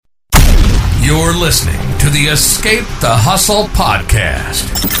You're listening to the Escape the Hustle podcast,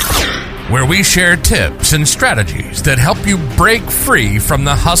 where we share tips and strategies that help you break free from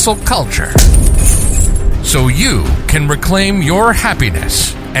the hustle culture so you can reclaim your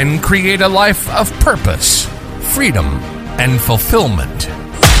happiness and create a life of purpose, freedom, and fulfillment.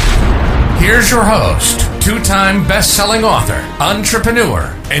 Here's your host, two-time best-selling author,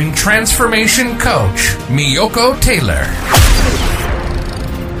 entrepreneur, and transformation coach, Miyoko Taylor.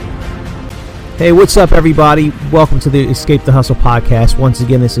 Hey, what's up, everybody? Welcome to the Escape the Hustle podcast. Once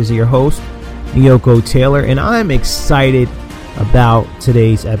again, this is your host, Miyoko Taylor, and I'm excited about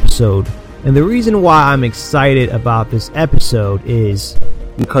today's episode. And the reason why I'm excited about this episode is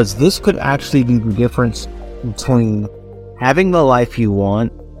because this could actually be the difference between having the life you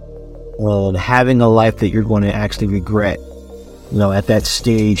want and having a life that you're going to actually regret. You know, at that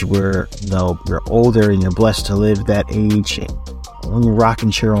stage where, you know, you're older and you're blessed to live that age, on your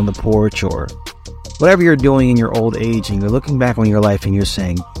rocking chair on the porch or whatever you're doing in your old age, and you're looking back on your life and you're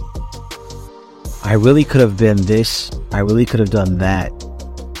saying, I really could have been this, I really could have done that,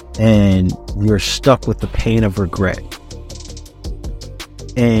 and you're stuck with the pain of regret.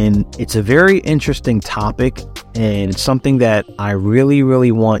 And it's a very interesting topic, and it's something that I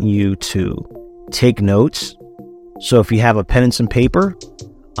really want you to take notes. So if you have a pen and some paper,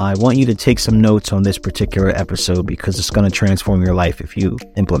 I want you to take some notes on this particular episode because it's going to transform your life if you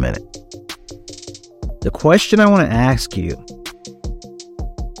implement it. The question I want to ask you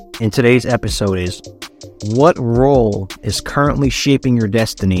in today's episode is, what role is currently shaping your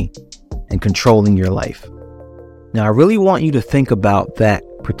destiny and controlling your life? Now, I really want you to think about that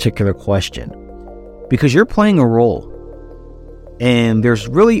particular question because you're playing a role. And there's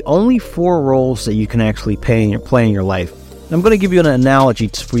really only 4 roles that you can actually play in your life. And I'm going to give you an analogy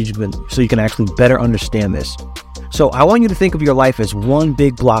so you can actually better understand this. So I want you to think of your life as one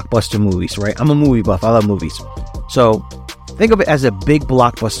big blockbuster movies, right? I'm a movie buff. I love movies. So think of it as a big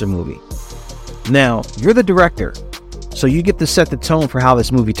blockbuster movie. Now, you're the director, so you get to set the tone for how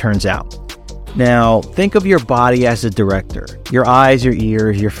this movie turns out. Now, think of your body as a director. Your eyes, your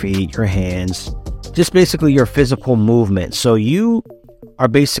ears, your feet, your hands, just basically your physical movement. So you are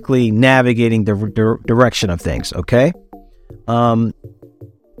basically navigating the direction of things, okay?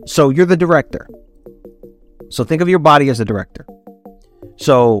 So you're the director. So think of your body as a director.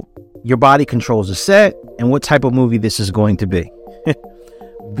 So your body controls the set and what type of movie this is going to be.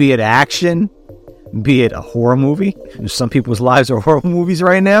 Be it action, be it a horror movie. Some people's lives are horror movies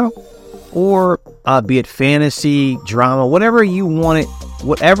right now. Or be it fantasy, drama, whatever you want it,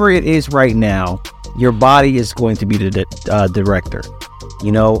 whatever it is right now, your body is going to be the director.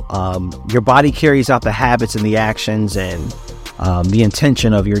 You know, your body carries out the habits and the actions and the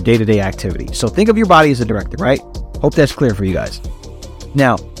intention of your day-to-day activity. So think of your body as a director, right? Hope that's clear for you guys.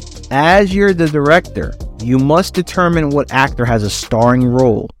 Now, as you're the director, you must determine what actor has a starring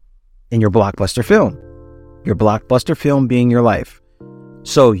role in your blockbuster film. Your blockbuster film being your life.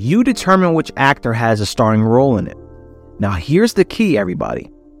 So you determine which actor has a starring role in it. Now, here's the key,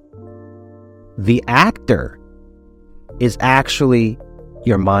 everybody. The actor is actually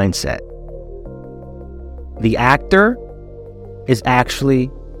your mindset. The actor is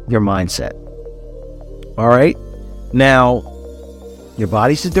actually your mindset. All right. Now, your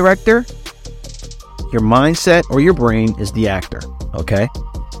body's the director. Your mindset or your brain is the actor. Okay.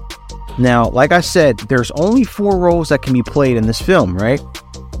 Now, like I said, there's only 4 roles that can be played in this film, right?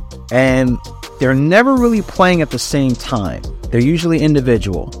 And they're never really playing at the same time. They're usually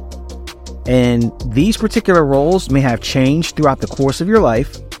individual. And these particular roles may have changed throughout the course of your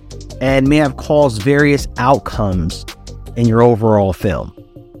life and may have caused various outcomes in your overall film.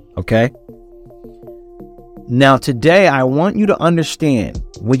 Okay? Now, today, I want you to understand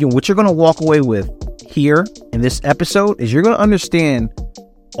what you're going to walk away with here in this episode is you're going to understand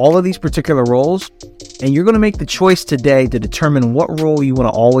all of these particular roles, and you're going to make the choice today to determine what role you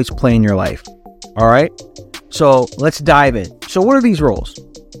want to always play in your life. All right? So let's dive in. So what are these roles?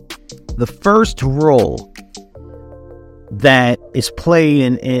 The first role that is played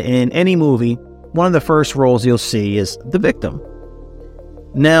in any movie, one of the first roles you'll see is the victim.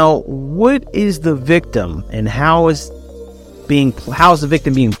 Now, what is the victim and how is the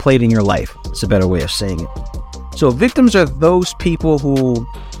victim being played in your life? It's a better way of saying it. So victims are those people who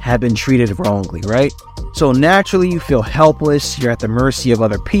have been treated wrongly, right? So naturally you feel helpless. You're at the mercy of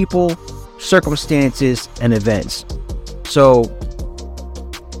other people, circumstances, and events. So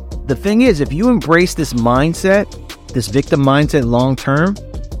the thing is, if you embrace this mindset, this victim mindset long term,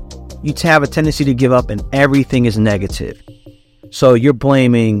 you have a tendency to give up and everything is negative. So you're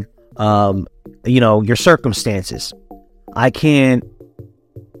blaming, your circumstances. I can't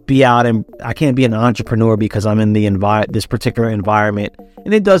be out and I can't be an entrepreneur because I'm in this particular environment,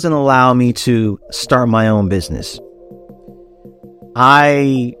 and it doesn't allow me to start my own business.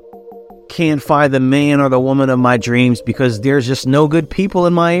 I can't find the man or the woman of my dreams because there's just no good people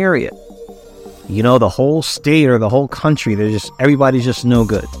in my area. You know, the whole state or the whole country, everybody's just no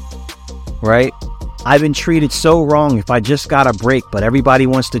good, right? I've been treated so wrong if I just got a break, but everybody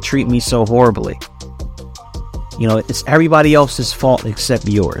wants to treat me so horribly. You know, it's everybody else's fault except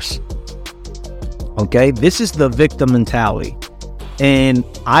yours. Okay, this is the victim mentality. And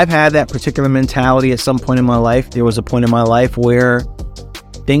I've had that particular mentality at some point in my life. There was a point in my life where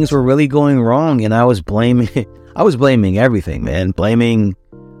things were really going wrong, and I was blaming everything, man. Blaming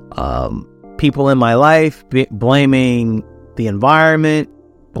people in my life, blaming the environment,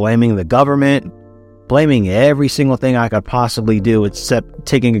 blaming the government, blaming every single thing I could possibly do except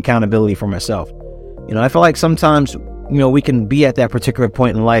taking accountability for myself. You know, I feel like sometimes, you know, we can be at that particular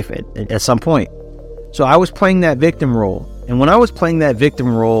point in life at some point. So I was playing that victim role. And when I was playing that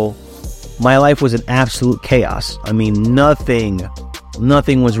victim role, my life was an absolute chaos. I mean, nothing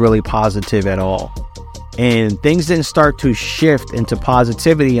was really positive at all. And things didn't start to shift into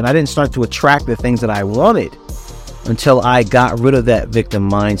positivity, and I didn't start to attract the things that I wanted until I got rid of that victim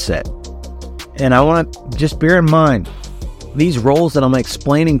mindset. And I want to just bear in mind, these roles that I'm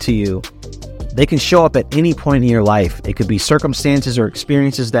explaining to you, they can show up at any point in your life. It could be circumstances or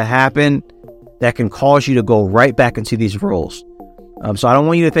experiences that happen that can cause you to go right back into these roles. So I don't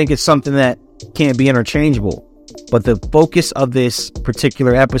want you to think it's something that can't be interchangeable. But the focus of this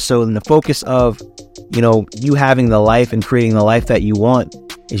particular episode and the focus of, you know, you having the life and creating the life that you want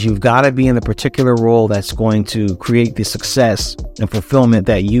is you've got to be in the particular role that's going to create the success and fulfillment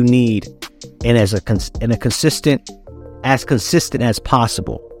that you need, and as consistent as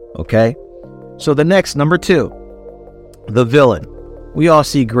possible. Okay. So the next, number 2, the villain. We all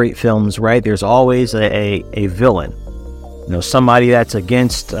see great films, right? There's always a villain, you know, somebody that's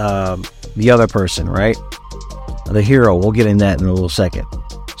against the other person, right? The hero. We'll get in that in a little second.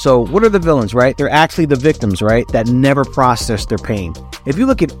 So what are the villains, right? They're actually the victims, right? That never process their pain. If you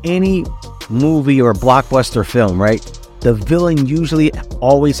look at any movie or blockbuster film, right? The villain usually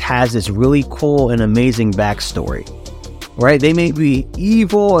always has this really cool and amazing backstory, right? They may be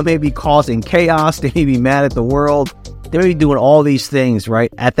evil and may be causing chaos. They may be mad at the world. They may be doing all these things,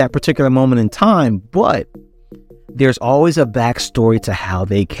 right? At that particular moment in time, but there's always a backstory to how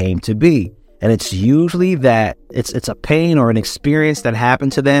they came to be. And it's usually that it's a pain or an experience that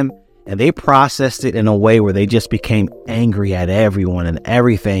happened to them, and they processed it in a way where they just became angry at everyone and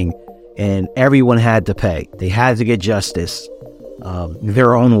everything, and everyone had to pay. They had to get justice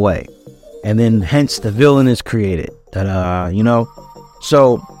their own way. And then hence the villain is created. You know,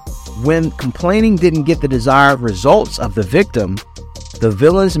 so when complaining didn't get the desired results of the victim, the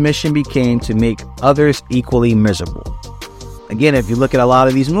villain's mission became to make others equally miserable. Again, if you look at a lot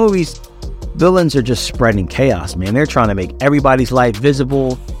of these movies, villains are just spreading chaos, man. They're trying to make everybody's life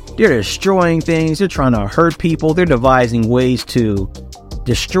visible. They're destroying things. They're trying to hurt people. They're devising ways to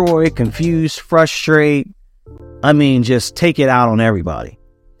destroy, confuse, frustrate. I mean, just take it out on everybody.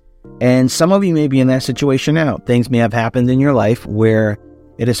 And some of you may be in that situation now. Things may have happened in your life where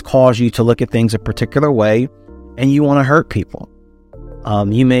it has caused you to look at things a particular way, and you want to hurt people.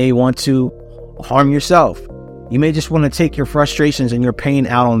 You may want to harm yourself. You may just want to take your frustrations and your pain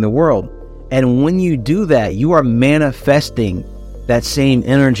out on the world. And when you do that, you are manifesting that same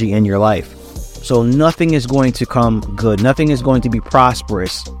energy in your life. So nothing is going to come good. Nothing is going to be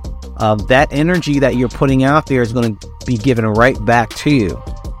prosperous. That energy that you're putting out there is going to be given right back to you.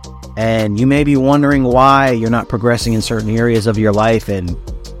 And you may be wondering why you're not progressing in certain areas of your life and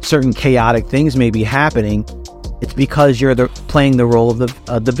certain chaotic things may be happening. It's because you're playing the role of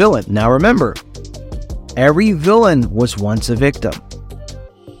the villain. Now remember, every villain was once a victim.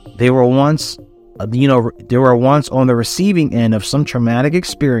 They were once, on the receiving end of some traumatic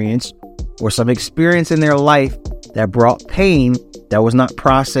experience or some experience in their life that brought pain that was not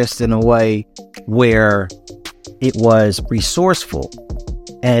processed in a way where it was resourceful.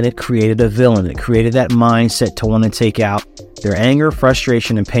 And it created a villain. It created that mindset to want to take out their anger,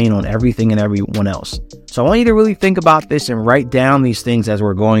 frustration, and pain on everything and everyone else. So I want you to really think about this and write down these things as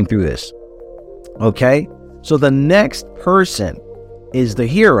we're going through this. Okay? So the next person is the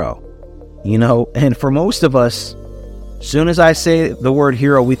hero. You know, and for most of us, as soon as I say the word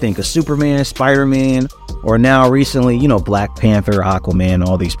hero, we think of Superman, Spider-Man, or now recently, you know, Black Panther, Aquaman,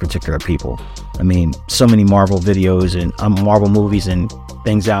 all these particular people. I mean, so many Marvel videos and Marvel movies and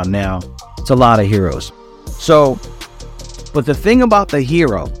things out now. It's a lot of heroes. So, but the thing about the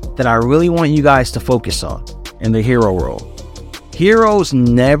hero that I really want you guys to focus on in the hero role Heroes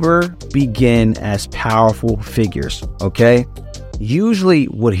never begin as powerful figures, okay? Usually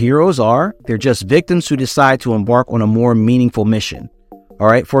what heroes are, they're just victims who decide to embark on a more meaningful mission. All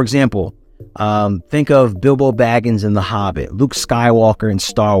right, for example, think of Bilbo Baggins in The Hobbit, Luke Skywalker in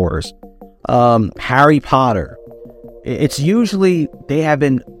Star Wars, Harry Potter. It's usually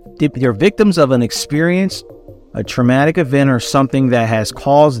they're victims of an experience, a traumatic event, or something that has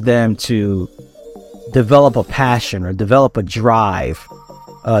caused them to develop a passion or develop a drive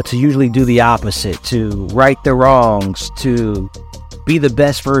to usually do the opposite, to right the wrongs, to be the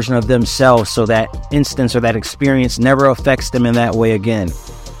best version of themselves, so that instance or that experience never affects them in that way again.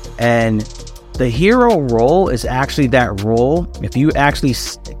 And the hero role is actually that role. If you actually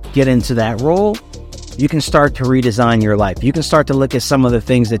get into that role, you can start to redesign your life. You can start to look at some of the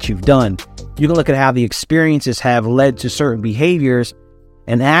things that you've done. You can look at how the experiences have led to certain behaviors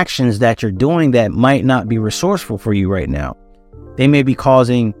and actions that you're doing that might not be resourceful for you right now. They may be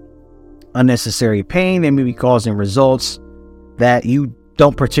causing unnecessary pain. They may be causing results that you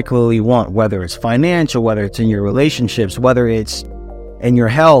don't particularly want, whether it's financial, whether it's in your relationships, whether it's in your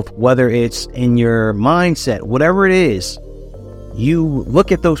health, whether it's in your mindset, whatever it is. You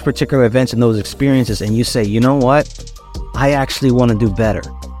look at those particular events and those experiences and you say, you know what? I actually want to do better.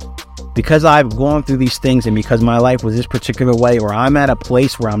 Because I've gone through these things and because my life was this particular way, or I'm at a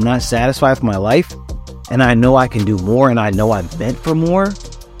place where I'm not satisfied with my life and I know I can do more and I know I'm meant for more,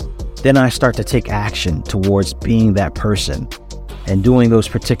 then I start to take action towards being that person and doing those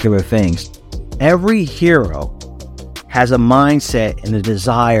particular things. Every hero has a mindset and a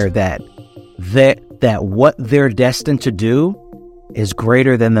desire that what they're destined to do is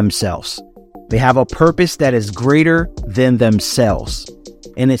greater than themselves. They have a purpose that is greater than themselves.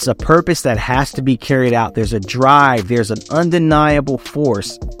 And it's a purpose that has to be carried out. There's a drive, there's an undeniable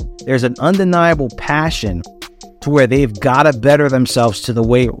force, there's an undeniable passion to where they've got to better themselves to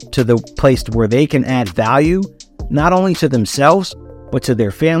the place where they can add value, not only to themselves, but to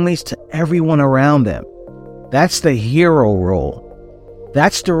their families, to everyone around them. That's the hero role.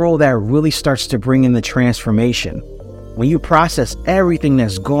 That's the role that really starts to bring in the transformation. When you process everything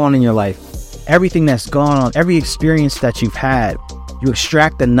that's gone in your life, everything that's gone on, every experience that you've had, you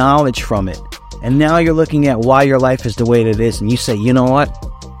extract the knowledge from it. And now you're looking at why your life is the way that it is. And you say, you know what?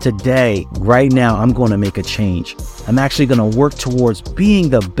 Today, right now, I'm going to make a change. I'm actually going to work towards being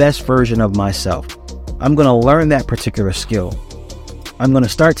the best version of myself. I'm going to learn that particular skill. I'm going to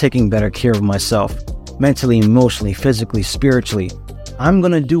start taking better care of myself, mentally, emotionally, physically, spiritually. I'm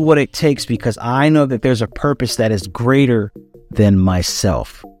going to do what it takes because I know that there's a purpose that is greater than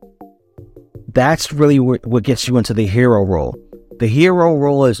myself. That's really what gets you into the hero role. The hero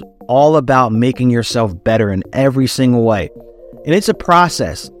role is all about making yourself better in every single way. And it's a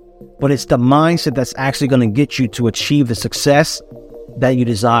process, but it's the mindset that's actually going to get you to achieve the success that you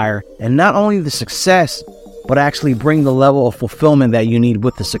desire. And not only the success, but actually bring the level of fulfillment that you need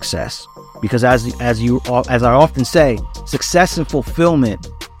with the success. Because as I often say, success and fulfillment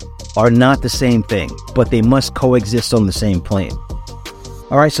are not the same thing, but they must coexist on the same plane.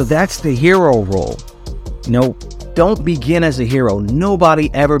 All right, so that's the hero role. Don't begin as a hero.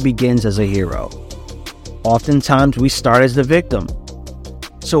 Nobody ever begins as a hero. Oftentimes we start as the victim.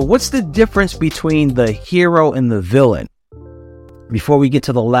 So what's the difference between the hero and the villain? Before we get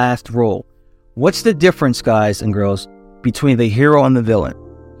to the last role, what's the difference, guys and girls, between the hero and the villain?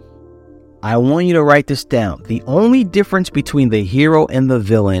 I want you to write this down. The only difference between the hero and the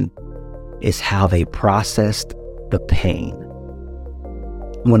villain is how they processed the pain.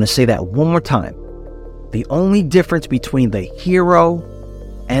 I'm going to say that one more time. The only difference between the hero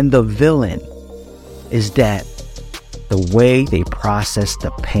and the villain is that the way they processed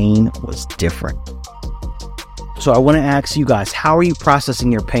the pain was different. So I want to ask you guys, how are you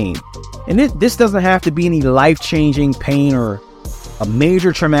processing your pain? And this doesn't have to be any life-changing pain or a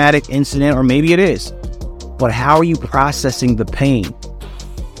major traumatic incident, or maybe it is. But how are you processing the pain?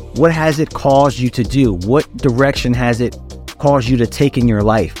 What has it caused you to do? What direction has it caused you to take in your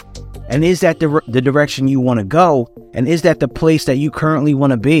life? And is that the direction you want to go? And is that the place that you currently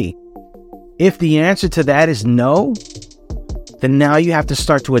want to be? If the answer to that is no, then now you have to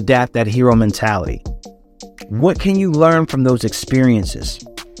start to adapt that hero mentality. What can you learn from those experiences?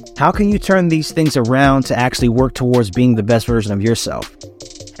 How can you turn these things around to actually work towards being the best version of yourself?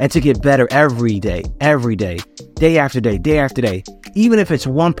 And to get better every day, day after day, day after day. Even if it's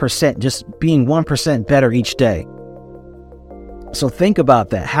 1%, just being 1% better each day. So think about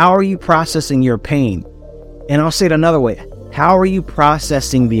that. How are you processing your pain? And I'll say it another way. How are you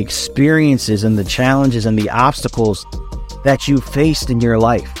processing the experiences and the challenges and the obstacles that you faced in your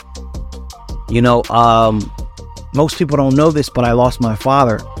life? most people don't know this, but I lost my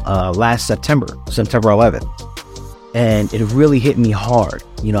father last September 11th. And it really hit me hard.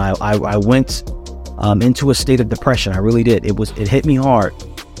 You know, I went into a state of depression. I really did. It hit me hard.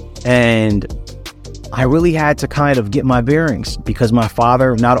 And I really had to kind of get my bearings, because my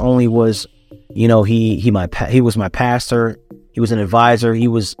father not only was, you know, he was my pastor, he was an advisor, he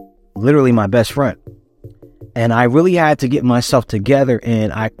was literally my best friend. And I really had to get myself together,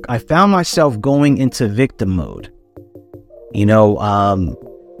 and I found myself going into victim mode, you know,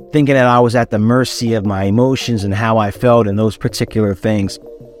 thinking that I was at the mercy of my emotions and how I felt and those particular things.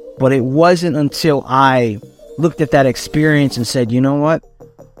 But it wasn't until I looked at that experience and said, you know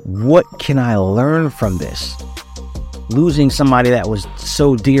what can I learn from this? Losing somebody that was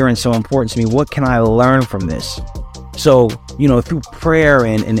so dear and so important to me, what can I learn from this? So, you know, through prayer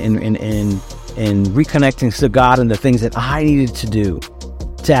and reconnecting to God and the things that I needed to do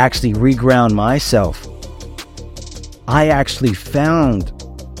to actually reground myself, I actually found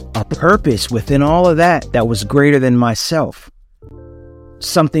a purpose within all of that was greater than myself.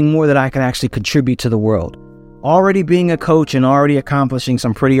 Something more that I can actually contribute to the world. Already being a coach and already accomplishing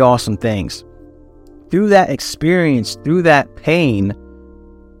some pretty awesome things. Through that experience, through that pain,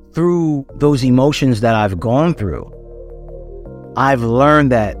 through those emotions that I've gone through, I've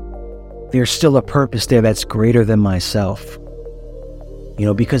learned that there's still a purpose there that's greater than myself. You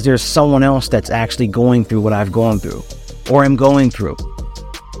know, because there's someone else that's actually going through what I've gone through, or am going through.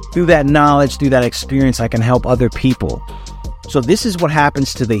 Through that knowledge, through that experience, I can help other people. So this is what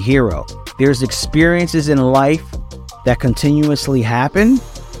happens to the hero. There's experiences in life that continuously happen.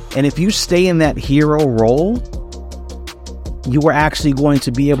 And if you stay in that hero role, you are actually going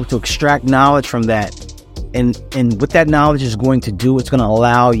to be able to extract knowledge from that. And what that knowledge is going to do, it's going to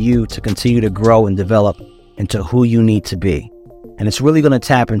allow you to continue to grow and develop into who you need to be. And it's really going to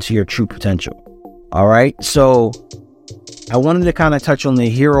tap into your true potential. All right. So I wanted to kind of touch on the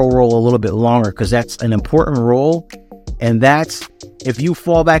hero role a little bit longer, because that's an important role. And that's, if you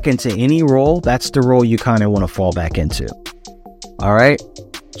fall back into any role, that's the role you kind of want to fall back into. All right.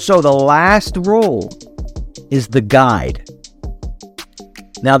 So the last role is the guide.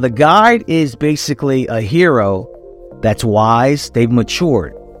 Now, the guide is basically a hero that's wise. They've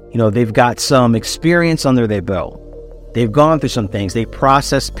matured. You know, they've got some experience under their belt. They've gone through some things. They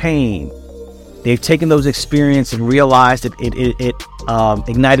processed pain. They've taken those experiences and realized that it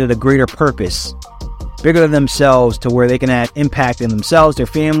ignited a greater purpose, bigger than themselves, to where they can add impact in themselves, their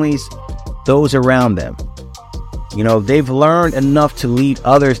families, those around them. You know, they've learned enough to lead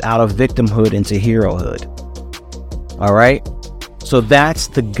others out of victimhood into herohood. All right. So that's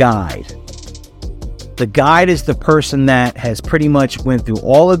the guide. The guide is the person that has pretty much went through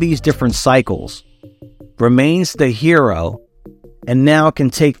all of these different cycles, remains the hero, and now can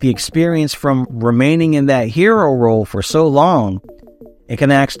take the experience from remaining in that hero role for so long, and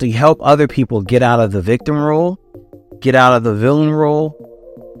can actually help other people get out of the victim role, get out of the villain role,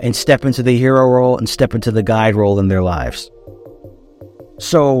 and step into the hero role and step into the guide role in their lives.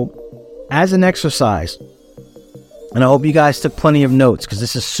 So, as an exercise, and I hope you guys took plenty of notes, because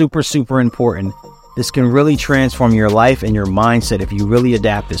this is super, super important. This can really transform your life and your mindset if you really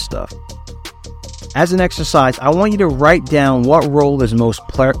adapt this stuff. As an exercise, I want you to write down what role is most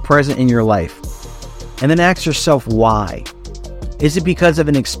present in your life. And then ask yourself why. Is it because of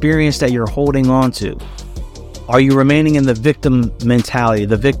an experience that you're holding on to? Are you remaining in the victim mentality,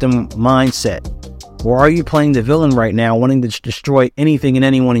 the victim mindset? Or are you playing the villain right now, wanting to destroy anything and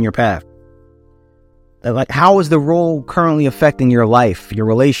anyone in your path? Like, how is the role currently affecting your life, your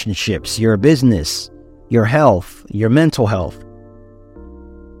relationships, your business, your health, your mental health?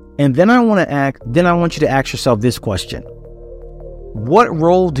 And then I want you to ask yourself this question. What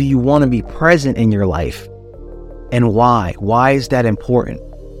role do you want to be present in your life? And why? Why is that important?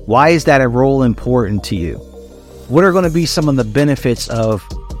 Why is that a role important to you? What are going to be some of the benefits of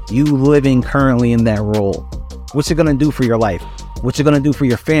you living currently in that role? What's it going to do for your life? What's it going to do for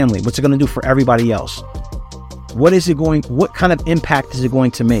your family? What's it going to do for everybody else? What kind of impact is it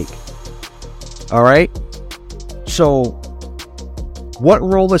going to make? All right. So what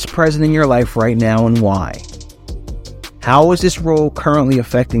role is present in your life right now and why? How is this role currently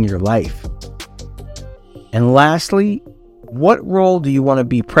affecting your life? And lastly, what role do you want to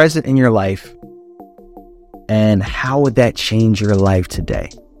be present in your life? And how would that change your life today?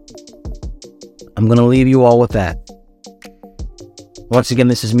 I'm going to leave you all with that. Once again,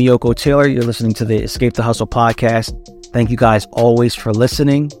 this is Miyoko Taylor. You're listening to the Escape the Hustle podcast. Thank you guys always for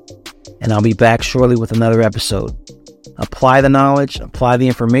listening. And I'll be back shortly with another episode. Apply the knowledge, apply the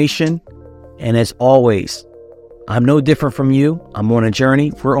information. And as always, I'm no different from you. I'm on a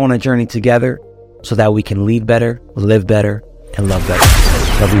journey. We're on a journey together. so that we can lead better, live better, and love better.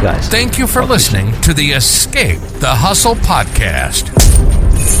 Love you guys. Thank you for listening to the Escape the Hustle podcast.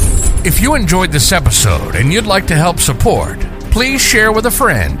 If you enjoyed this episode and you'd like to help support, please share with a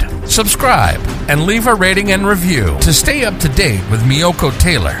friend, subscribe, and leave a rating and review to stay up to date with Miyoko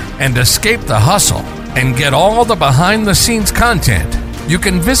Taylor and Escape the Hustle and get all the behind-the-scenes content. You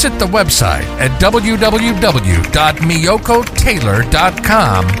can visit the website at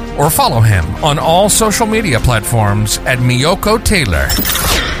www.miyokotaylor.com or follow him on all social media platforms at Miyoko Taylor.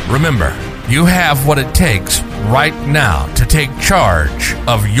 Remember, you have what it takes right now to take charge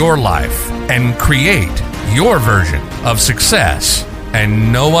of your life and create your version of success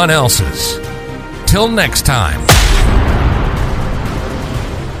and no one else's. Till next time.